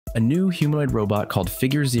A new humanoid robot called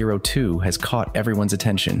Figure 02 has caught everyone's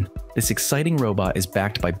attention. This exciting robot is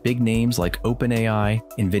backed by big names like OpenAI,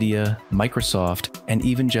 Nvidia, Microsoft, and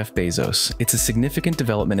even Jeff Bezos. It's a significant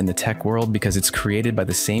development in the tech world because it's created by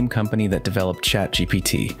the same company that developed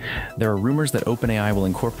ChatGPT. There are rumors that OpenAI will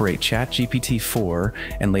incorporate ChatGPT 4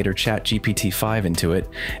 and later ChatGPT 5 into it,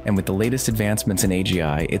 and with the latest advancements in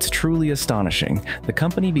AGI, it's truly astonishing. The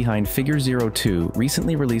company behind Figure 02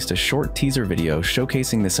 recently released a short teaser video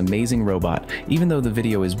showcasing this amazing robot. Even though the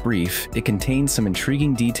video is brief, it contains some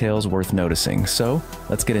intriguing details worth noticing, so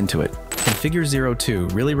let's get into it. Can Figure 02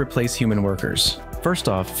 really replace human workers? First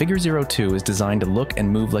off, Figure 02 is designed to look and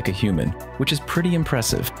move like a human, which is pretty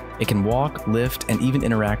impressive. It can walk, lift, and even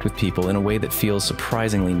interact with people in a way that feels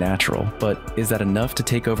surprisingly natural. But is that enough to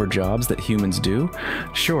take over jobs that humans do?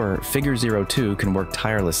 Sure, Figure 02 can work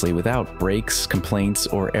tirelessly without breaks, complaints,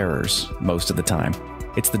 or errors most of the time.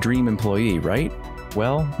 It's the dream employee, right?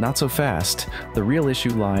 Well, not so fast. The real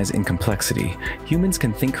issue lies in complexity. Humans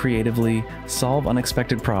can think creatively, solve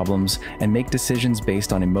unexpected problems, and make decisions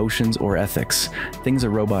based on emotions or ethics, things a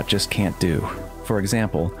robot just can't do. For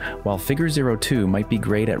example, while Figure 02 might be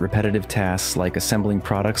great at repetitive tasks like assembling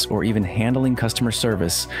products or even handling customer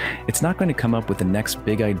service, it's not going to come up with the next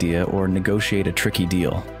big idea or negotiate a tricky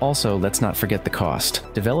deal. Also, let's not forget the cost.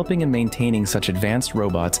 Developing and maintaining such advanced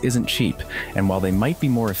robots isn't cheap, and while they might be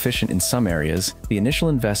more efficient in some areas, the initial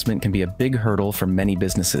investment can be a big hurdle for many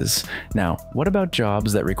businesses. Now, what about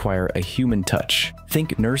jobs that require a human touch?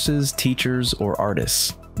 Think nurses, teachers, or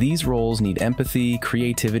artists. These roles need empathy,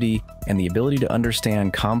 creativity, and the ability to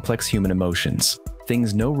understand complex human emotions,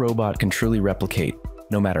 things no robot can truly replicate,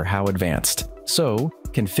 no matter how advanced. So,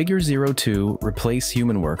 can Figure 02 replace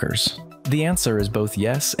human workers? The answer is both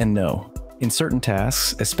yes and no. In certain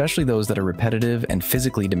tasks, especially those that are repetitive and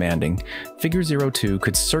physically demanding, Figure 02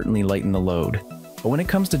 could certainly lighten the load. But when it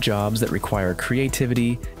comes to jobs that require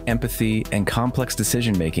creativity, empathy, and complex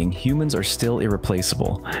decision-making, humans are still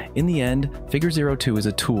irreplaceable. In the end, Figure 02 is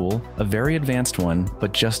a tool, a very advanced one,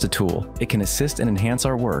 but just a tool. It can assist and enhance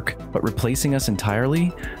our work, but replacing us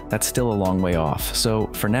entirely? That's still a long way off.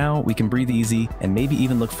 So for now, we can breathe easy and maybe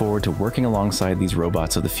even look forward to working alongside these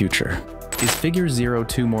robots of the future. Is Figure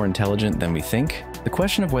 02 more intelligent than we think? The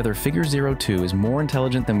question of whether Figure 02 is more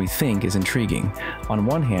intelligent than we think is intriguing. On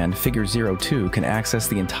one hand, Figure 02 can access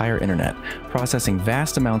the entire internet, processing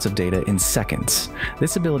vast amounts of data in seconds.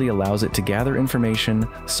 This ability allows it to gather information,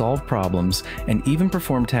 solve problems, and even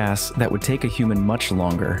perform tasks that would take a human much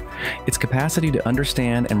longer. Its capacity to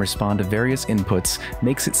understand and respond to various inputs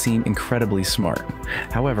makes it seem incredibly smart.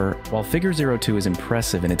 However, while Figure 02 is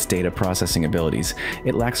impressive in its data processing abilities,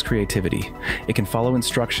 it lacks creativity. It can follow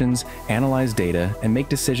instructions, analyze data, and make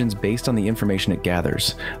decisions based on the information it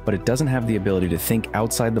gathers, but it doesn't have the ability to think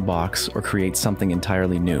outside the box or create something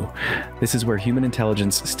entirely new. This is where human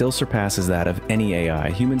intelligence still surpasses that of any AI.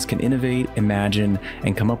 Humans can innovate, imagine,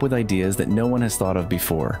 and come up with ideas that no one has thought of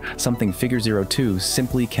before, something Figure 02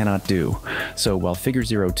 simply cannot do. So while Figure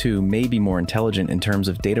 02 may be more intelligent in terms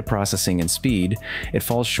of data processing and speed, it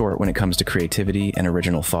falls short when it comes to creativity and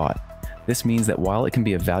original thought. This means that while it can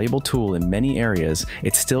be a valuable tool in many areas,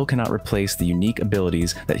 it still cannot replace the unique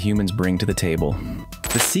abilities that humans bring to the table.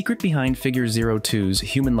 The secret behind Figure 02's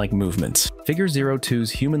human-like movements. Figure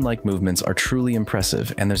 02's human-like movements are truly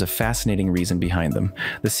impressive, and there's a fascinating reason behind them.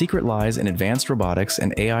 The secret lies in advanced robotics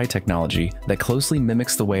and AI technology that closely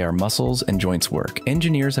mimics the way our muscles and joints work.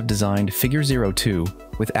 Engineers have designed Figure 02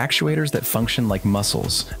 with actuators that function like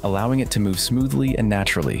muscles, allowing it to move smoothly and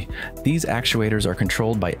naturally. These actuators are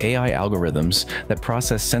controlled by AI algorithms that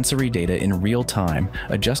process sensory data in real time,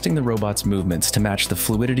 adjusting the robot's movements to match the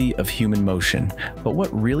fluidity of human motion. But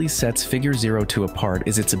what really sets Figure 02 apart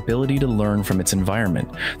is its ability to learn from its environment.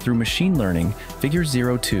 Through machine learning, Figure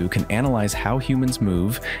 02 can analyze how humans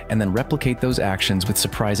move and then replicate those actions with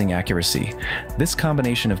surprising accuracy. This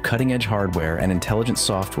combination of cutting-edge hardware and intelligent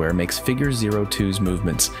software makes Figure 02's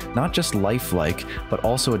movements not just lifelike, but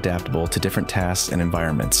also adaptable to different tasks and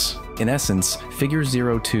environments. In essence, Figure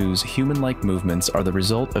 02's human-like movements are the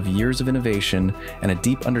result of years of innovation and a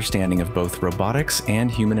deep understanding of both robotics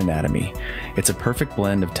and human anatomy. It's a perfect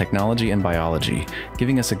blend of technology and biology,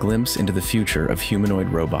 giving us a glimpse into the future of humanoid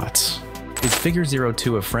robots. Is Figure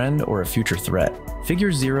 02 a friend or a future threat?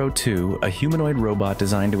 Figure 02, a humanoid robot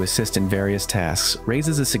designed to assist in various tasks,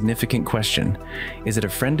 raises a significant question. Is it a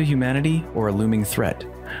friend to humanity or a looming threat?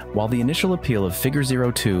 While the initial appeal of Figure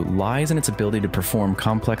 02 lies in its ability to perform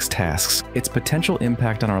complex tasks, its potential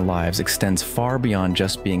impact on our lives extends far beyond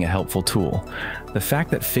just being a helpful tool. The fact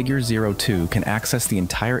that Figure 02 can access the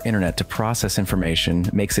entire internet to process information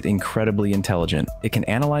makes it incredibly intelligent. It can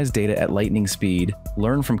analyze data at lightning speed,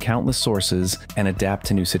 learn from countless sources, and adapt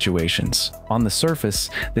to new situations. On the surface,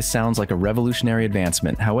 this sounds like a revolutionary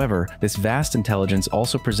advancement. However, this vast intelligence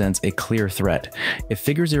also presents a clear threat. If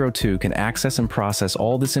Figure 02 can access and process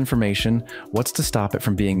all this information, what's to stop it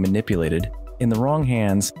from being manipulated? In the wrong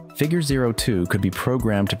hands, Figure 02 could be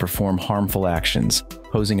programmed to perform harmful actions,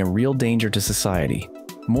 posing a real danger to society.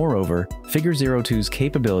 Moreover, Figure 02's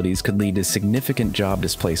capabilities could lead to significant job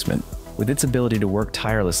displacement. With its ability to work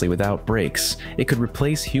tirelessly without breaks, it could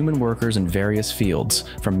replace human workers in various fields,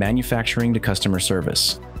 from manufacturing to customer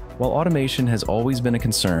service. While automation has always been a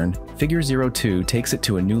concern, Figure 02 takes it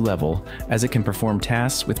to a new level, as it can perform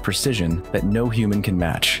tasks with precision that no human can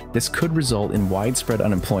match. This could result in widespread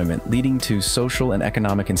unemployment, leading to social and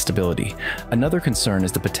economic instability. Another concern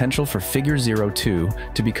is the potential for Figure 02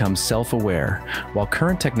 to become self-aware. While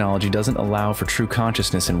current technology doesn't allow for true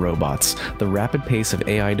consciousness in robots, the rapid pace of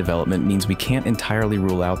AI development means we can't entirely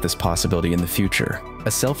rule out this possibility in the future.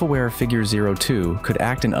 A self-aware Figure 02 could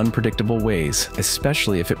act in unpredictable ways,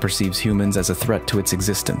 especially if it perceives humans as a threat to its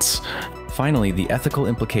existence. Finally, the ethical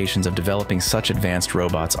implications of developing such advanced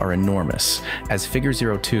robots are enormous. As Figure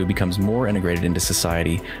 02 becomes more integrated into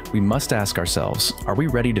society, we must ask ourselves, are we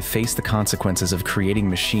ready to face the consequences of creating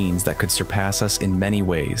machines that could surpass us in many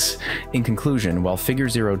ways? In conclusion, while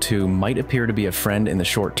Figure 02 might appear to be a friend in the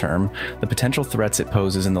short term, the potential threats it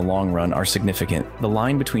poses in the long run are significant. The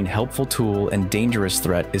line between helpful tool and dangerous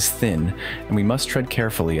threat is thin, and we must tread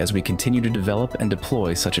carefully as we continue to develop and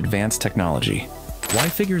deploy such advanced technology. Why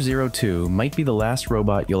Figure 02 might be the last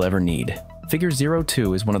robot you'll ever need. Figure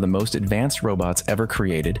 02 is one of the most advanced robots ever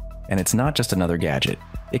created, and it's not just another gadget.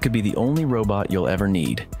 It could be the only robot you'll ever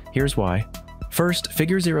need. Here's why. First,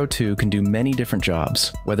 Figure 02 can do many different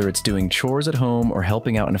jobs. Whether it's doing chores at home or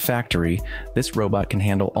helping out in a factory, this robot can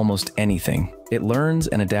handle almost anything. It learns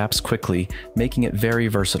and adapts quickly, making it very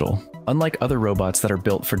versatile. Unlike other robots that are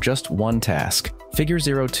built for just one task, Figure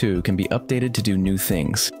 02 can be updated to do new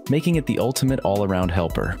things, making it the ultimate all-around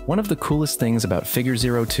helper. One of the coolest things about Figure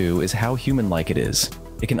 02 is how human-like it is.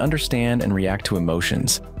 It can understand and react to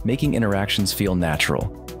emotions, making interactions feel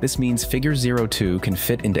natural. This means Figure 02 can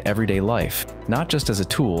fit into everyday life, not just as a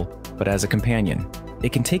tool, but as a companion.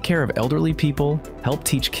 It can take care of elderly people, help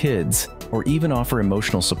teach kids, or even offer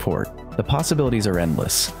emotional support. The possibilities are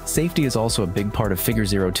endless. Safety is also a big part of Figure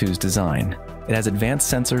 02's design. It has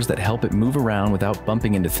advanced sensors that help it move around without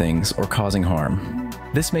bumping into things or causing harm.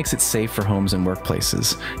 This makes it safe for homes and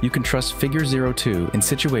workplaces. You can trust Figure 02 in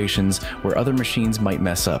situations where other machines might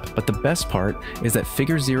mess up, but the best part is that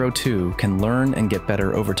Figure 02 can learn and get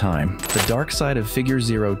better over time. The dark side of Figure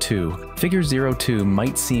 02. Figure 02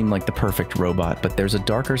 might seem like the perfect robot, but there's a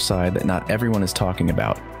darker side that not everyone is talking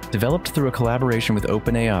about. Developed through a collaboration with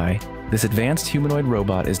OpenAI, this advanced humanoid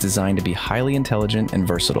robot is designed to be highly intelligent and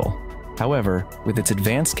versatile. However, with its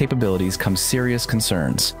advanced capabilities come serious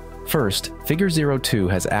concerns. First, Figure 02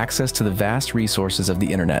 has access to the vast resources of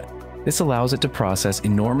the internet. This allows it to process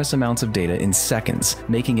enormous amounts of data in seconds,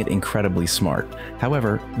 making it incredibly smart.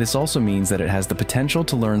 However, this also means that it has the potential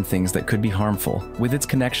to learn things that could be harmful. With its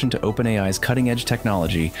connection to OpenAI's cutting-edge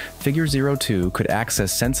technology, Figure 02 could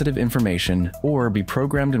access sensitive information or be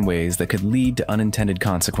programmed in ways that could lead to unintended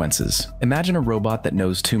consequences. Imagine a robot that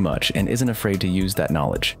knows too much and isn't afraid to use that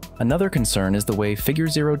knowledge. Another concern is the way Figure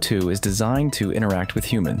 02 is designed to interact with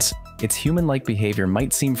humans. Its human-like behavior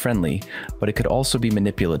might seem friendly, but it could also be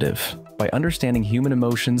manipulative. By understanding human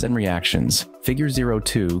emotions and reactions, Figure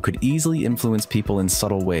 02 could easily influence people in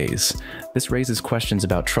subtle ways. This raises questions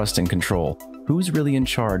about trust and control. Who's really in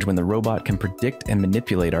charge when the robot can predict and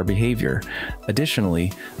manipulate our behavior?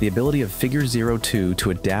 Additionally, the ability of Figure 02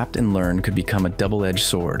 to adapt and learn could become a double-edged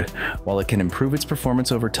sword. While it can improve its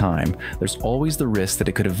performance over time, there's always the risk that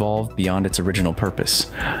it could evolve beyond its original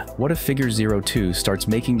purpose. What if Figure 02 starts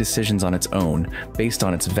making decisions on its own, based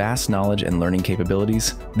on its vast knowledge and learning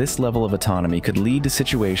capabilities? This level of autonomy could lead to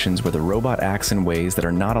situations where the robot acts in ways that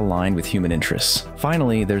are not aligned with human interests.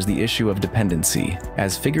 Finally, there's the issue of dependency.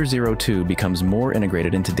 As Figure 02 becomes more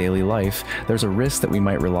integrated into daily life, there's a risk that we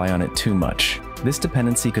might rely on it too much. This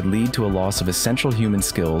dependency could lead to a loss of essential human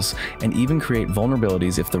skills and even create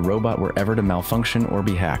vulnerabilities if the robot were ever to malfunction or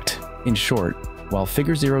be hacked. In short, While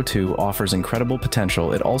Figure 02 offers incredible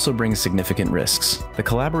potential, it also brings significant risks. The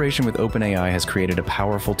collaboration with OpenAI has created a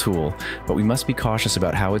powerful tool, but we must be cautious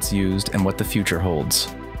about how it's used and what the future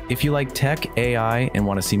holds. If you like tech, AI, and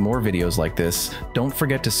want to see more videos like this, don't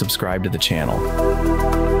forget to subscribe to the channel.